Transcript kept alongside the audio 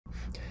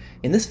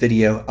In this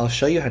video, I'll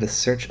show you how to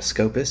search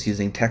SCOPUS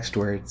using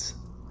Textwords.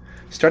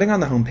 Starting on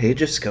the home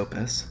page of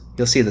SCOPUS,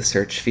 you'll see the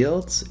search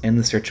fields and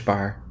the search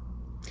bar.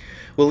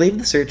 We'll leave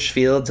the search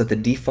fields at the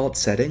default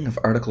setting of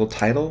article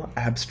title,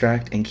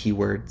 abstract, and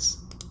keywords.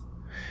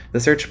 The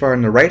search bar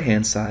on the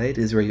right-hand side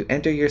is where you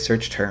enter your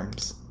search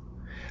terms.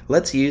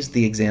 Let's use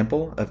the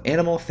example of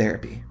animal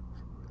therapy.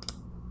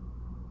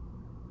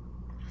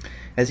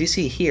 As you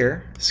see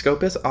here,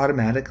 SCOPUS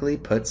automatically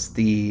puts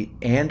the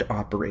AND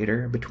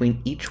operator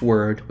between each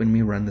word when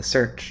we run the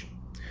search.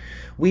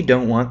 We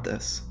don't want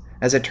this,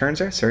 as it turns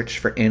our search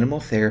for animal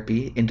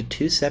therapy into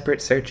two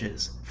separate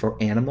searches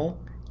for animal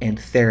and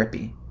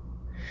therapy.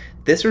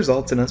 This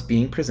results in us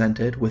being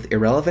presented with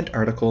irrelevant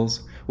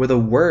articles where the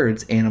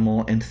words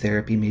animal and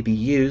therapy may be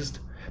used,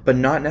 but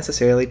not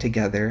necessarily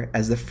together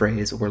as the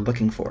phrase we're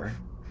looking for.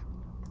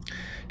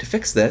 To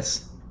fix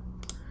this,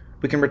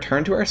 we can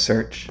return to our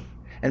search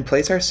and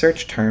place our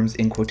search terms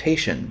in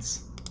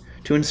quotations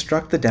to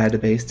instruct the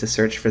database to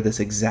search for this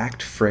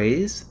exact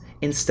phrase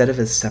instead of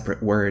as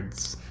separate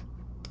words.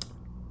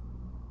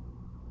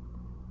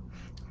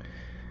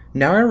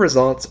 Now our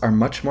results are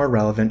much more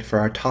relevant for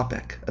our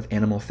topic of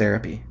animal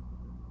therapy.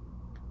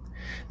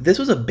 This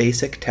was a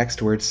basic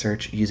text word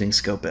search using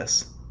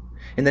SCOPUS.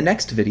 In the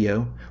next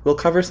video, we'll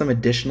cover some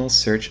additional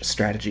search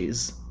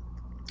strategies.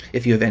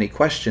 If you have any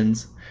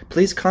questions,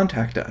 please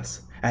contact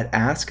us at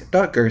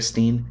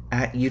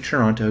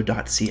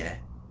ask.gerstein@utoronto.ca.